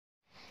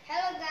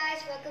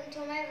welcome to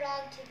my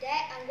vlog. Today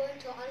I'm going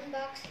to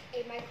unbox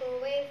a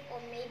microwave or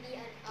maybe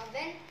an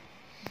oven.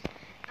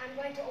 I'm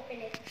going to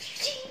open it.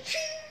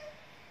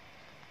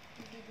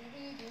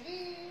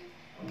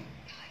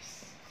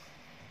 Nice.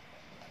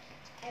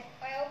 I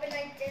open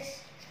like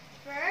this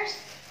first,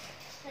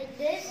 like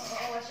this.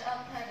 Oh, watch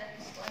out for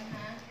this one,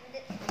 huh?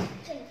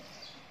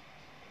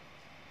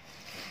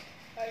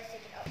 Let's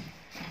take it out.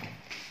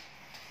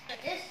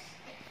 Like this.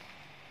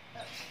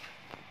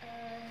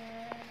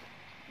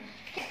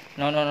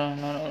 No. I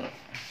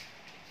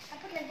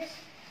put like this.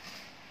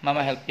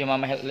 Mama help you.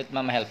 Let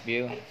Mama help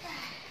you.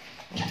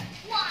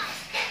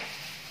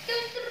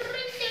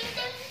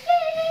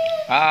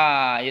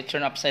 You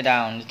turn upside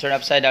down. You turn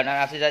upside down, and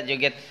after that,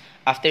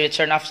 after you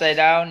turn upside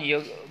down,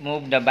 you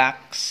move the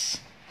backs.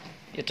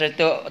 You try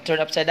to turn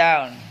upside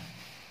down.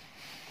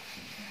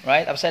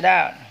 Right, upside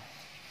down.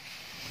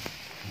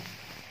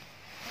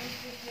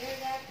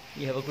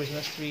 You have a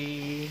Christmas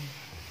tree.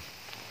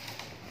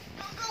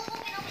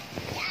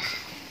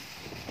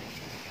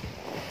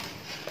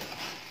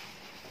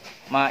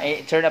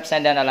 Turn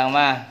upside down na lang,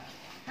 Ma.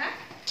 Huh?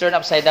 Turn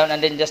upside down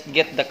and then just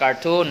get the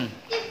cartoon.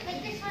 Like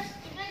this first.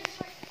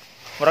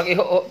 Murag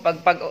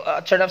pag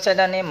turn upside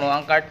down nimo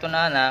ang cartoon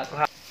na.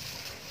 Yeah,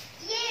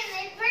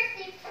 my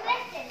birthday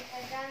present.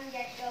 But I'm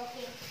just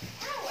joking.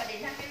 Oh, what is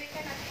happening? We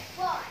cannot.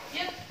 What?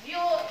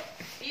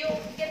 You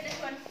get this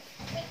one.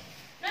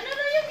 No,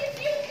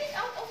 you get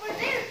out over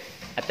there.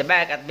 At the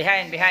back,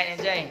 behind,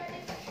 NJ.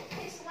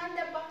 This one,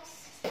 the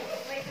box.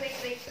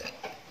 Wait.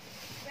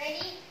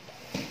 Ready?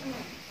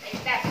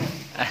 Like that.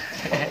 I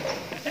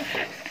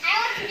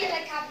want to be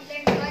like Happy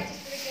Land, so I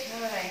just look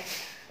at Alright.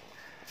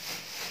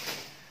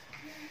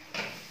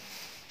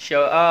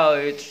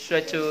 You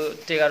try to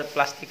take out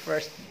plastic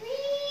first.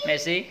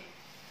 Messi.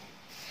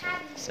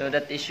 So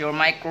that is your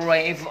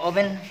microwave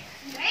oven.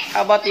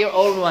 How about your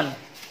old one?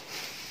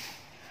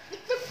 It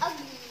looks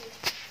ugly.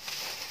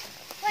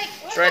 Wait,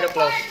 Try to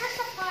close. Where's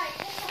the part?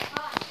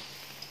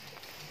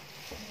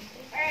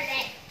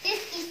 Alright,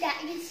 this is the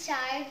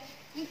inside.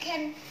 You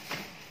can,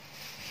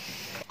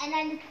 and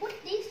then you put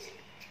this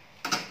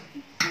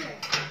here.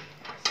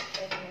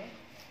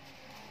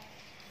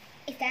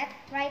 Is that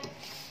right?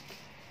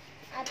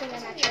 I think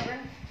I'm not sure.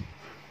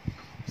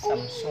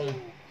 Samsung.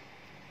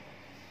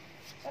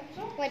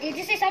 What did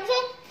you say,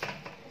 Samsung?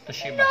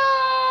 Toshiba. No!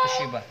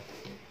 Toshiba.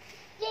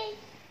 Yay!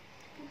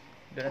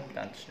 Do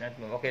not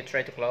move. Okay,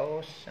 try to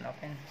close and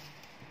open.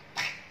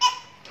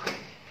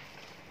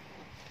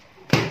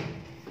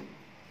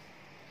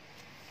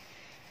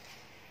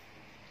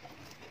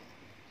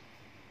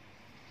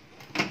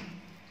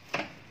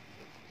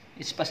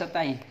 It's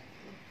pasatay.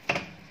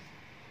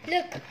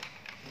 Look,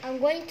 I'm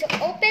going to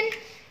open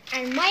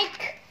and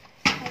mic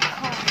my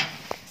car.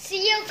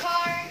 See you,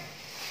 car.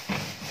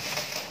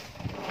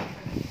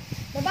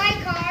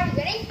 Bye-bye, car.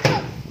 Ready?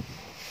 Go.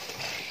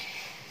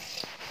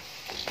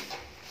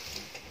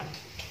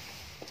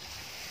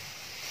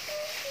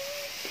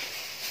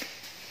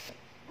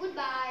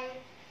 Goodbye.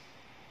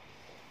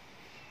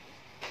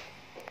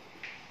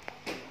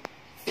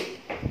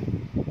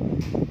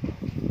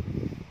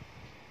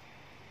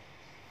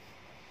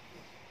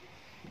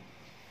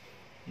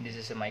 This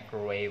is a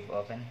microwave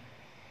oven.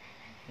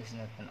 This is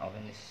not an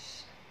oven,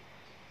 it's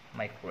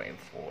microwave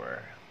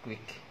for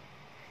quick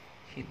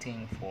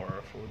heating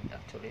for food.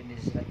 Actually,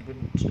 this is not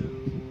good to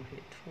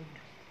heat food,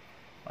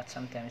 but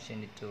sometimes you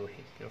need to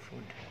heat your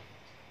food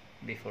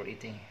before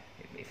eating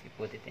if you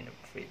put it in the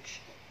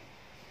fridge.